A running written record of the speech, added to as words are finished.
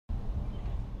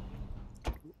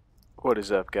What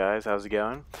is up, guys? How's it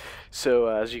going? So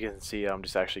as you can see, I'm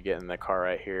just actually getting in the car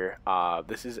right here.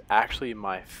 This is actually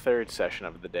my third session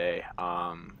of the day.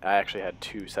 I actually had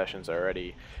two sessions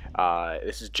already.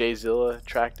 This is JZILLA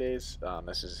Track Days.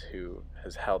 This is who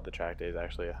has held the track days,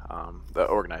 actually. The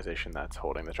organization that's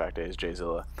holding the track days,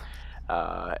 JZILLA.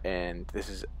 And this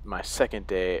is my second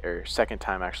day, or second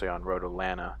time actually on Road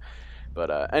Atlanta.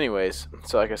 But anyways,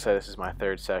 so like I said, this is my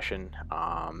third session,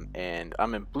 and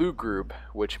I'm in blue group,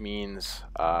 which means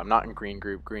I'm not in green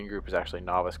group. Green group is actually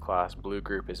novice class. Blue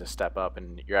group is a step up,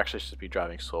 and you're actually supposed to be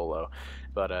driving solo.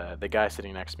 But the guy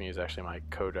sitting next to me is actually my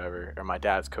co-driver, or my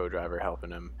dad's co-driver,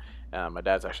 helping him. My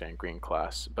dad's actually in green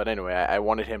class. But anyway, I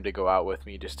wanted him to go out with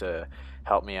me just to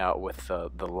help me out with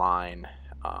the line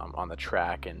on the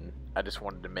track, and I just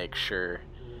wanted to make sure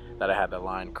that I had the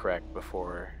line correct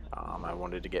before I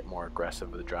wanted to get more aggressive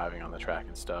with the driving on the track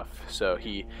and stuff. So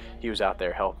he was out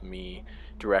there helping me,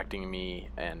 directing me,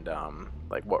 and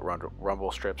like what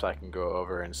rumble strips I can go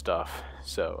over and stuff.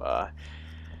 So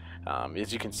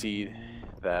as you can see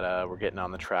that we're getting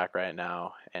on the track right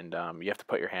now, and you have to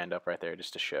put your hand up right there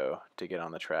just to show to get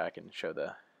on the track and show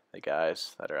the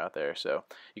guys that are out there. So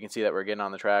you can see that we're getting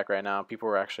on the track right now. People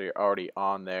were actually already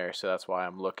on there, so that's why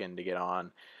I'm looking to get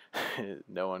on.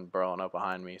 No one burrowing up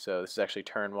behind me. So this is actually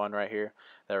turn one right here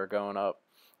that we're going up.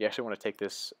 You actually want to take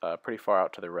this pretty far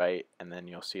out to the right, and then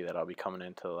you'll see that I'll be coming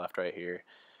into the left right here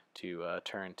to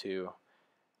turn two,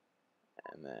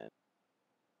 and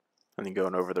then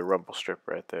going over the rumble strip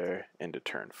right there into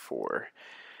turn four.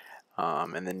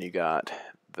 And then you got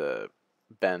the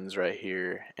bends right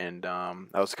here, and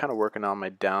I was kind of working on my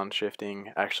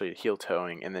downshifting, actually heel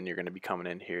towing, and then you're going to be coming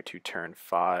in here to turn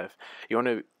five. You want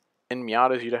to, in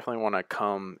Miatas, you definitely want to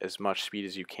come as much speed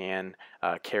as you can,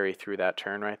 carry through that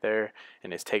turn right there,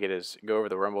 and just take it as, go over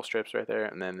the rumble strips right there,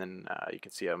 and then you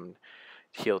can see I'm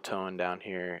heel towing down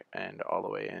here and all the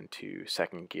way into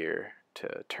second gear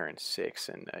to turn six,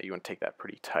 and you want to take that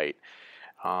pretty tight.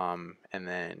 And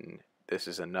then this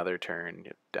is another turn,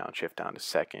 downshift down to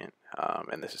second,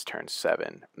 and this is turn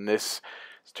seven. And this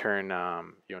turn,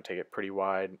 you want to take it pretty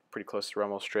wide, pretty close to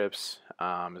rumble strips,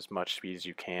 as much speed as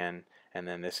you can. And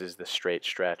then this is the straight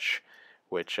stretch,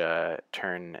 which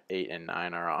turn 8 and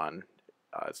 9 are on.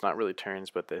 It's not really turns,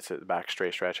 but it's a back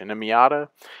straight stretch. And a Miata,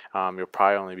 you'll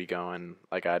probably only be going,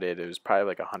 like I did, it was probably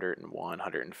like 101,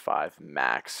 105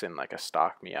 max in like a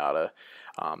stock Miata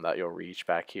that you'll reach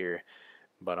back here.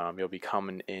 But you'll be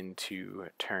coming into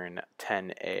turn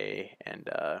 10A, and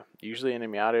usually in a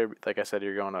Miata, like I said,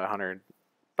 you're going to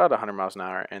about 100 miles an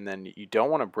hour, and then you don't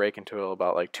want to brake until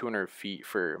about like 200 feet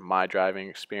for my driving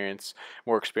experience.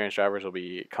 More experienced drivers will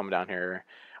be coming down here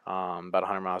about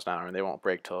 100 miles an hour, and they won't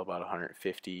brake till about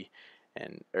 150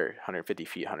 or 150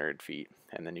 feet, 100 feet.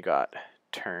 And then you got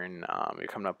turn, you're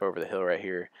coming up over the hill right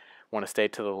here. Want to stay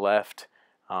to the left.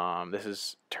 This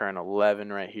is turn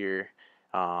 11 right here.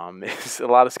 It's a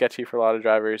lot of sketchy for a lot of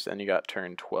drivers, and you got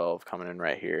turn 12 coming in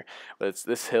right here. But it's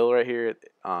this hill right here,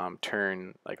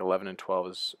 turn like 11 and 12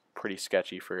 is pretty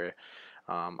sketchy for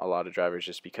a lot of drivers,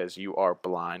 just because you are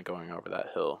blind going over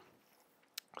that hill.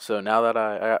 So now that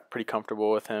I got pretty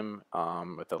comfortable with him,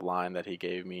 with the line that he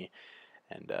gave me,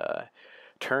 and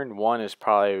turn one is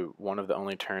probably one of the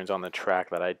only turns on the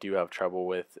track that I do have trouble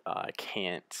with. I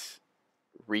can't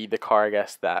read the car, I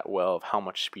guess, that well of how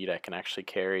much speed I can actually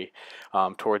carry.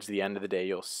 Towards the end of the day,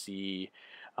 you'll see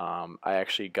I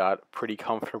actually got pretty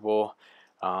comfortable,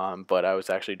 but I was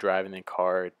actually driving the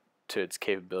car to its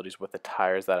capabilities with the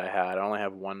tires that I had. I only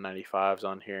have 195s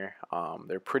on here.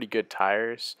 They're pretty good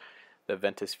tires. The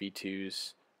Ventus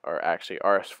V2s are actually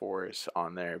RS4s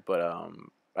on there, but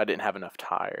I didn't have enough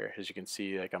tire. As you can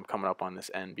see, like I'm coming up on this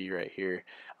NB right here.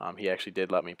 He actually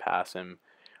did let me pass him.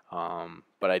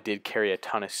 But I did carry a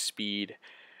ton of speed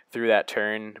through that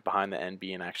turn behind the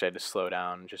NB, and actually had to slow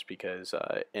down just because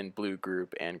in blue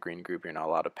group and green group you're not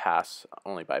allowed to pass,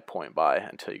 only by point by,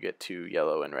 until you get to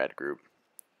yellow and red group.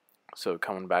 So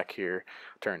coming back here,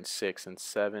 turn 6 and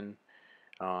 7,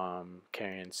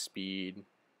 carrying speed,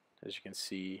 as you can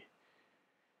see,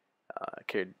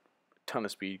 carried a ton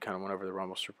of speed, kind of went over the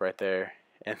rumble strip right there.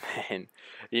 And then,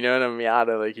 you know, in a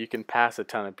Miata, like, you can pass a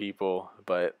ton of people,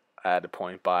 but I had to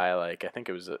point by, like, I think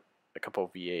it was a couple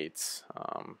of V8s,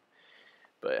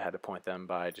 but I had to point them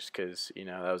by just because, you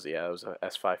know, that was a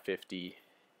S550,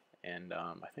 and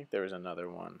I think there was another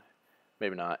one,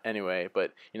 maybe not. Anyway,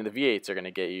 but, you know, the V8s are going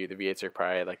to get you. The V8s are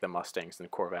probably like the Mustangs and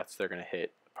the Corvettes. They're going to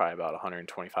hit probably about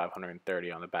 125,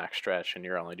 130 on the back stretch, and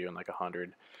you're only doing like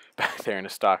 100 back there in a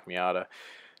stock Miata.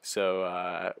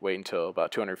 So wait until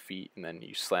about 200 feet, and then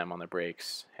you slam on the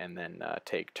brakes, and then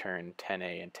take turn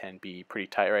 10A and 10B pretty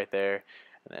tight right there,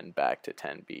 and then back to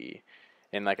 10B.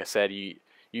 And like I said, you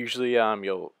usually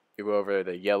you'll go over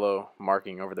the yellow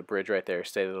marking over the bridge right there,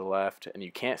 stay to the left, and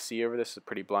you can't see over this, is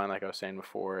pretty blind like I was saying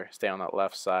before. Stay on that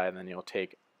left side, and then you'll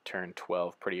take turn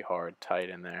 12 pretty hard, tight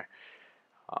in there.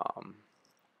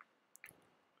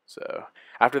 So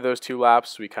after those 2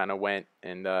 laps, we kind of went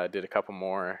and did a couple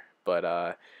more, but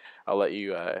I'll let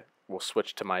you, we'll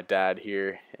switch to my dad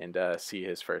here and see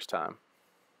his first time.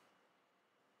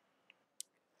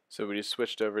 So we just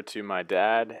switched over to my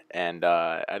dad, and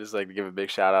I just like to give a big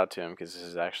shout out to him because this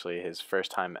is actually his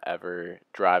first time ever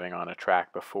driving on a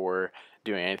track before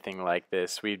doing anything like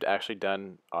this. We've actually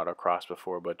done autocross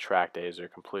before, but track days are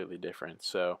completely different.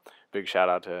 So big shout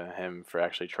out to him for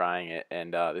actually trying it,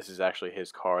 and this is actually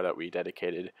his car that we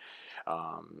dedicated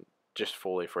just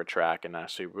fully for track, and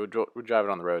actually we drive it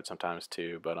on the road sometimes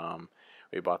too, but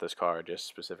we bought this car just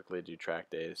specifically to do track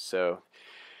days. So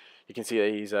you can see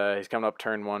that he's coming up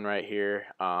turn 1 right here,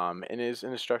 and his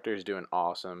instructor is doing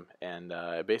awesome. And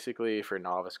basically for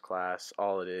novice class,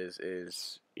 all it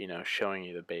is you know, showing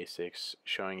you the basics,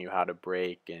 showing you how to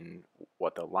brake and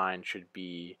what the line should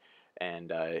be. And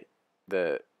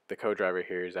the co-driver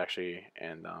here is actually,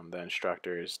 and the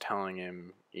instructor is telling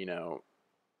him, you know,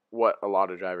 what a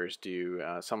lot of drivers do.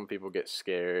 Some people get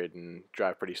scared and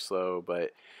drive pretty slow,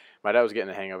 but my dad was getting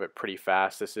the hang of it pretty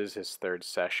fast. This is his 3rd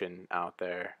session out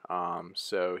there,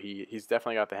 so he's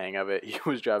definitely got the hang of it. He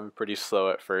was driving pretty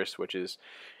slow at first, which is,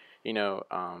 you know,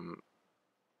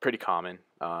 pretty common,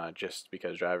 just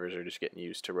because drivers are just getting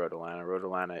used to Road Atlanta. Road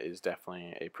Atlanta is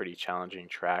definitely a pretty challenging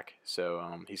track,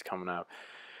 so he's coming up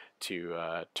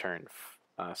to turn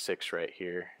 6 right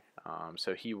here.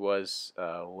 So he was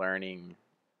learning.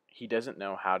 He doesn't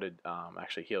know how to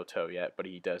actually heel toe yet, but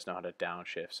he does know how to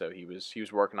downshift. So he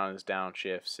was working on his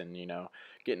downshifts and, you know,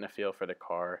 getting a feel for the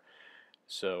car.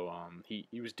 So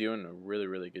he was doing a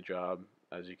really good job,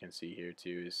 as you can see here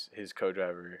too. His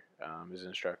co-driver, his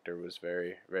instructor, was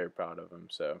very proud of him.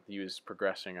 So he was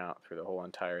progressing out through the whole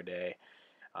entire day.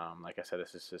 Like I said,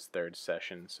 this is his 3rd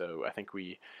session. So I think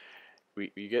we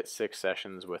get 6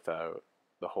 sessions with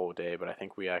the whole day, but I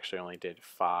think we actually only did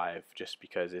 5 just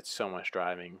because it's so much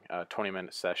driving,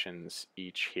 20-minute sessions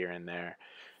each here and there.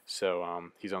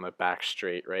 So he's on the back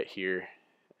straight right here,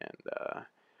 and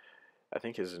I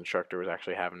think his instructor was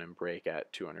actually having him brake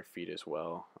at 200 feet as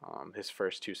well. His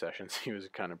first 2 sessions he was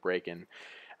kind of braking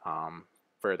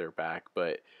further back,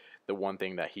 but the one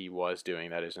thing that he was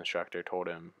doing that his instructor told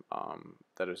him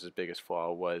that was his biggest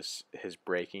flaw was his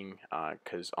braking,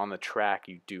 because on the track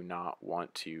you do not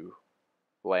want to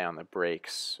lay on the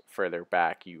brakes further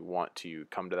back. You want to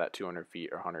come to that 200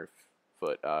 feet or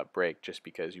 100-foot brake, just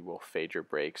because you will fade your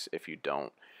brakes if you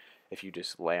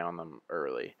just lay on them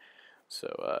early.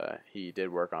 So he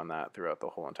did work on that throughout the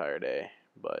whole entire day,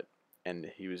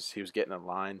 and he was getting the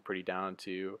line pretty down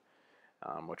too,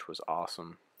 which was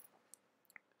awesome.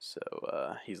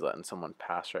 So he's letting someone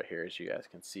pass right here, as you guys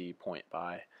can see, point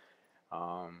by.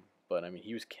 But I mean,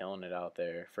 he was killing it out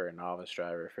there for a novice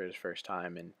driver for his first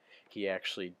time, and he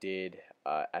actually did,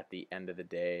 at the end of the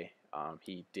day,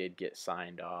 he did get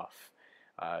signed off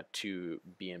to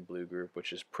be in Blue Group,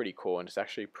 which is pretty cool, and it's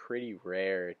actually pretty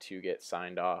rare to get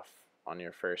signed off on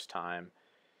your first time,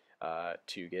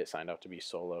 to get signed off to be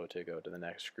solo to go to the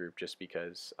next group, just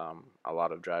because a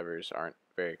lot of drivers aren't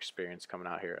very experienced coming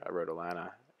out here at Road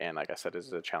Atlanta, and like I said, this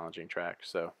is a challenging track.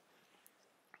 So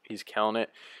he's killing it.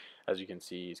 As you can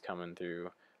see, he's coming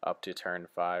through up to turn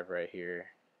 5 right here,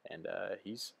 and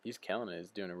he's killing it. He's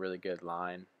doing a really good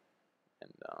line,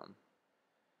 and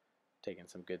taking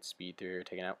some good speed through,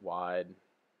 taking it wide,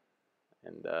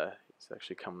 and he's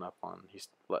actually coming up on. He's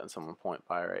letting someone point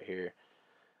by right here,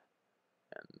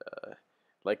 and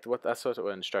that's what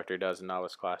an instructor does in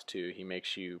novice class too. He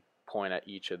makes you point at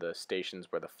each of the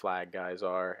stations where the flag guys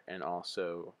are, and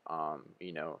also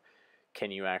you know, can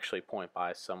you actually point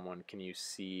by someone? Can you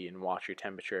see and watch your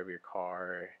temperature of your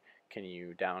car? Can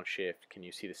you downshift? Can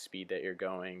you see the speed that you're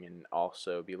going? And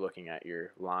also be looking at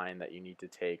your line that you need to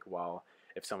take while,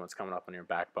 if someone's coming up on your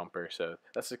back bumper. So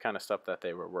that's the kind of stuff that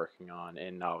they were working on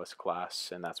in novice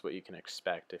class, and that's what you can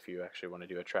expect if you actually want to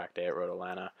do a track day at Road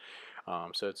Atlanta.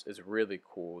 So it's really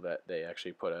cool that they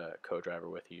actually put a co-driver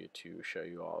with you to show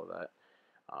you all of that.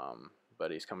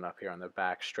 But he's coming up here on the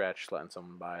back stretch, letting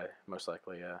someone by, most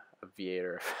likely a V8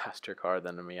 or a faster car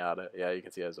than a Miata. Yeah, you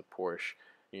can see it as a Porsche.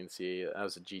 You can see that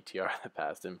was a GTR that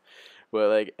passed him. But,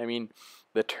 like, I mean,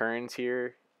 the turns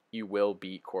here, you will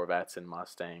beat Corvettes and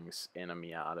Mustangs in a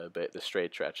Miata, but the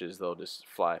straight stretches, they'll just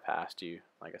fly past you.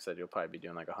 Like I said, you'll probably be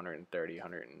doing like 130,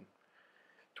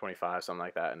 125, something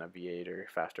like that in a V8 or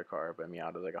faster car, but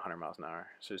Miata's like 100 miles an hour.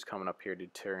 So he's coming up here to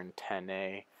turn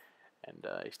 10A, and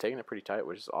he's taking it pretty tight,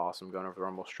 which is awesome, going over the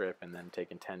rumble strip and then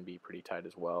taking 10B pretty tight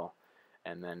as well.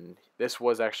 And then this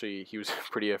was actually, he was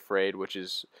pretty afraid, which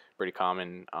is pretty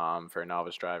common for a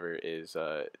novice driver, is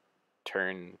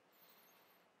turn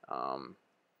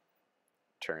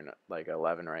like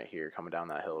 11 right here, coming down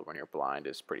that hill when you're blind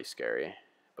is pretty scary.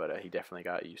 But he definitely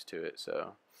got used to it.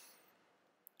 So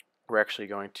we're actually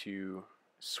going to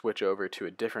switch over to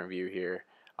a different view here,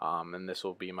 and this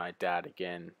will be my dad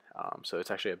again. So it's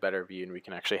actually a better view, and we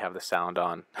can actually have the sound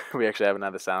on. We actually haven't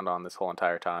had the sound on this whole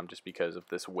entire time just because of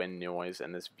this wind noise,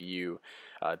 and this view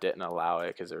didn't allow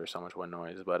it because there was so much wind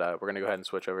noise. But we're going to go ahead and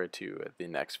switch over to the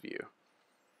next view.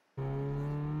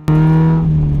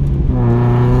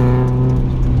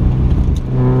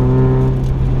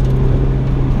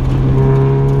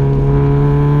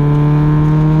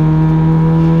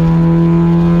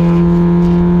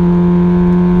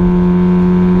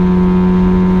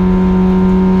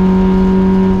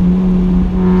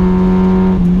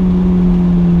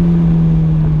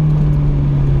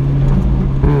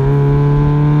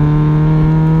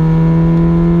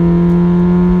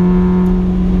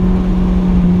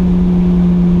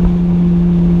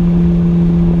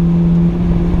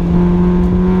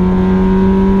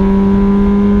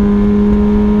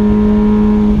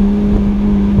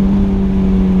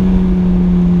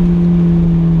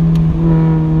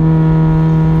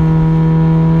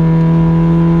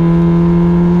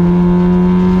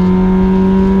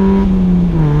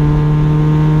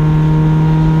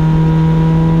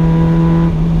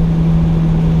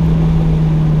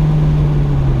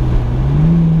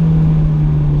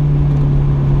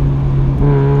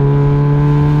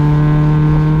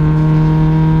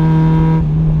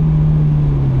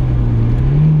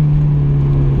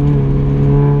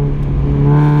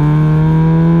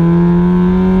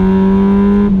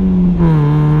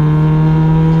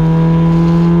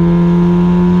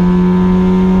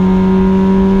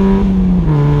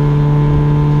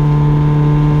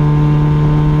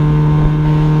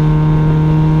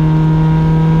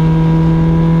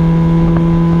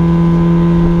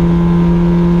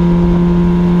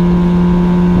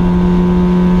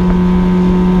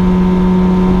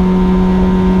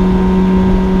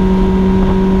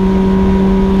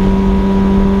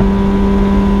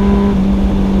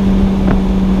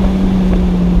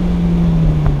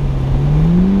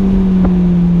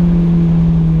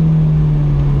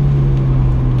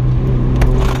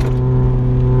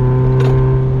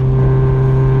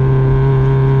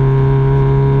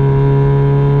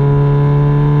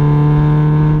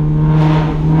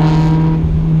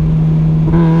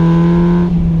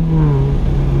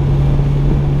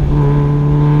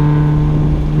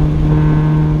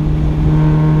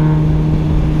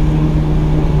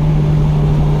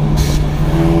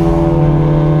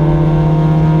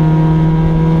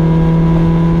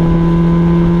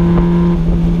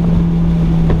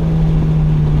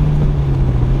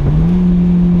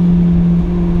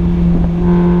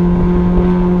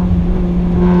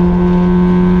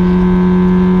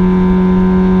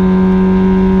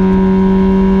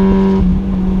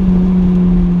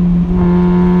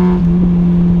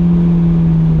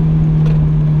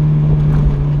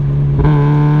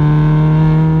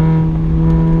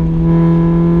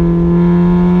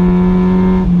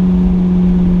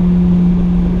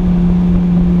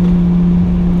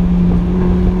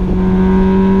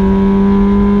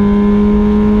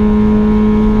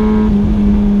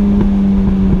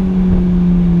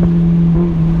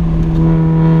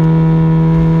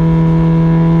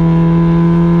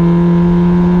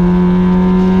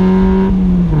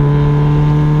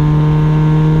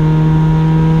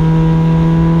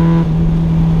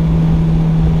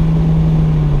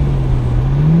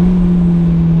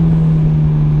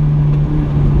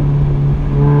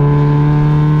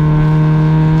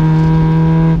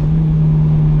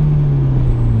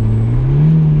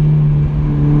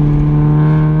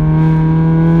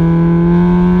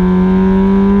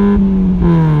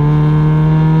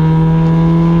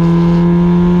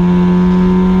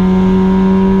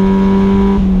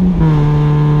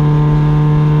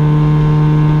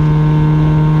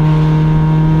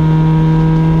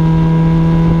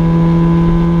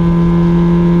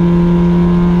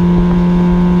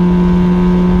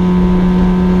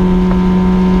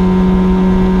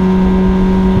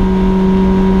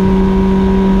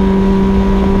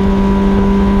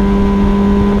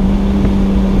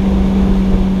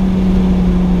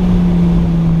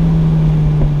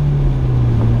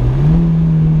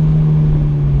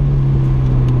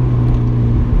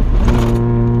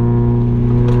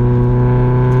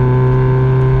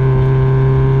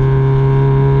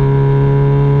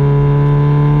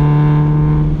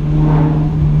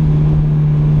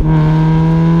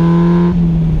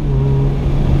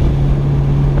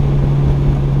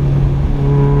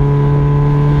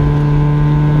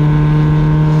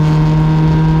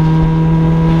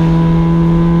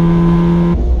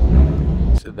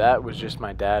 that was just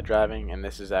my dad driving, and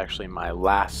this is actually my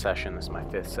last session. This is my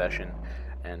 5th session,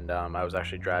 and I was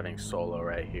actually driving solo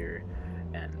right here.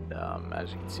 And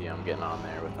as you can see, I'm getting on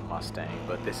there with the Mustang,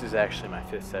 but this is actually my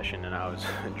 5th session, and I was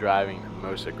driving the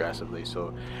most aggressively.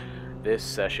 So this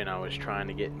session I was trying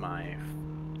to get my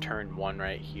turn 1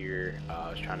 right here.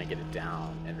 I was trying to get it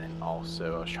down, and then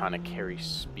also I was trying to carry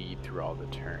speed through all the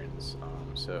turns.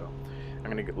 So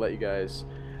I'm gonna let you guys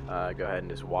go ahead and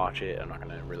just watch it. I'm not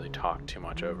gonna really talk too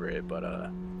much over it,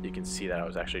 but you can see that I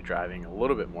was actually driving a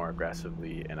little bit more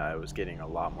aggressively, and I was getting a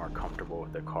lot more comfortable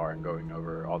with the car and going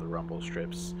over all the rumble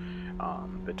strips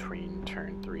between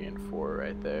turn 3 and 4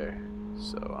 right there.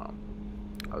 So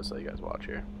I'll just let you guys watch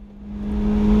here.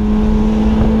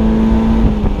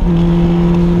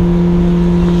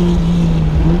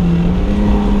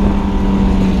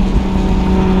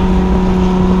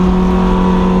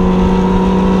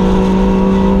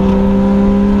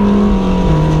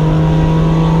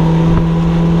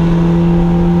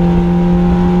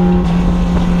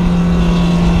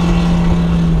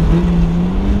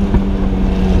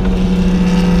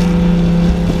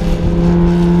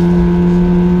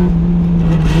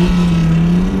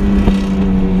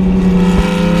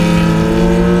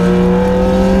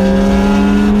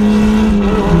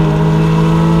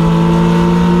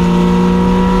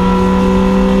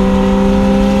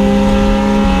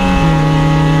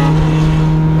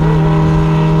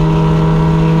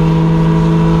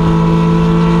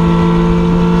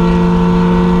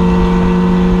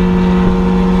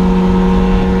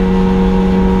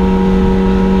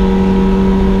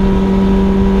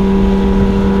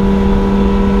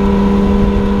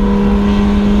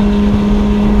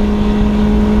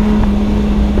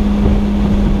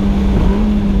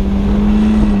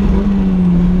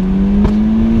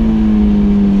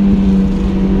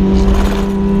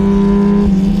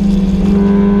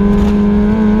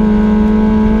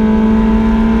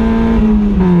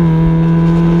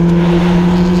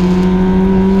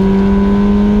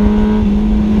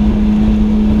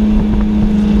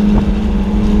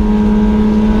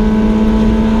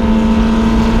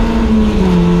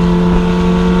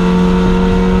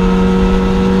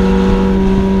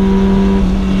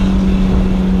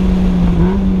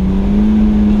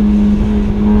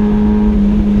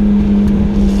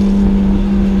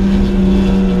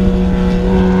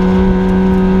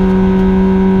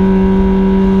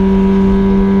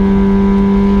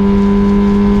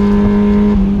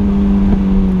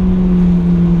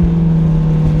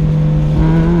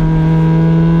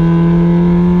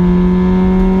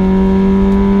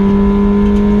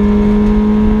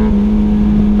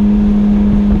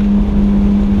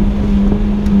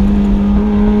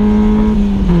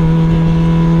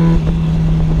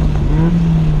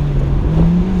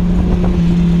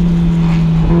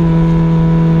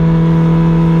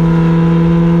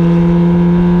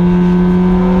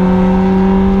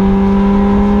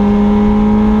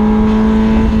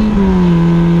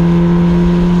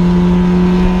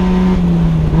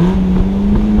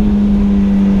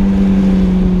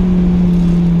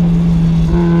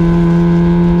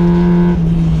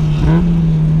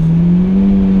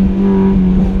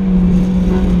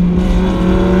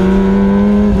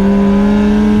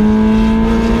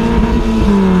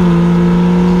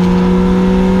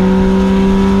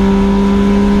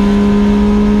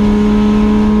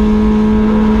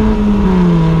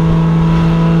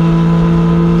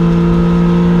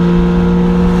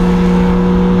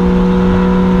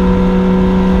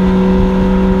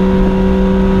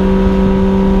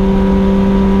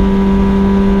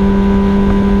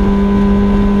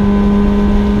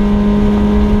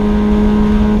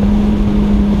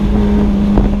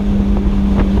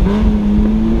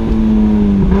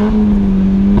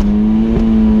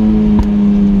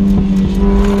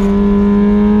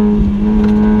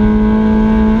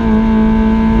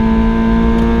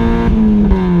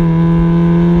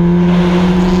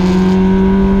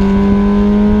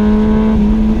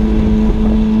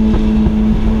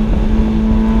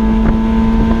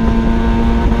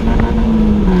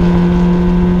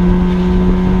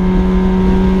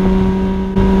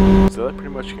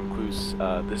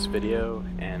 This video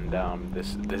and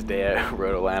this day at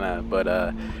Road Atlanta,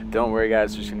 but don't worry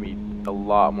guys, there's gonna be a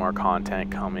lot more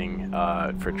content coming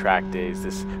for track days.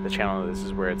 The channel, this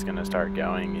is where it's gonna start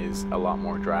going, is a lot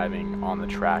more driving on the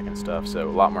track and stuff, so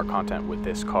a lot more content with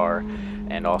this car,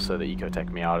 and also the Ecotec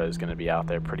Miata is gonna be out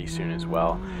there pretty soon as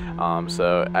well.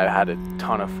 So I had a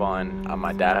ton of fun.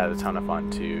 My dad had a ton of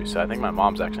fun too, so I think my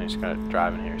mom's actually just gonna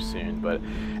drive in here soon. But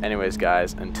anyways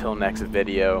guys, until next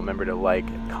video, remember to like,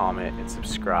 comment, and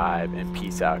subscribe, and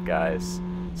peace out guys.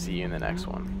 See you in the next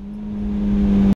one.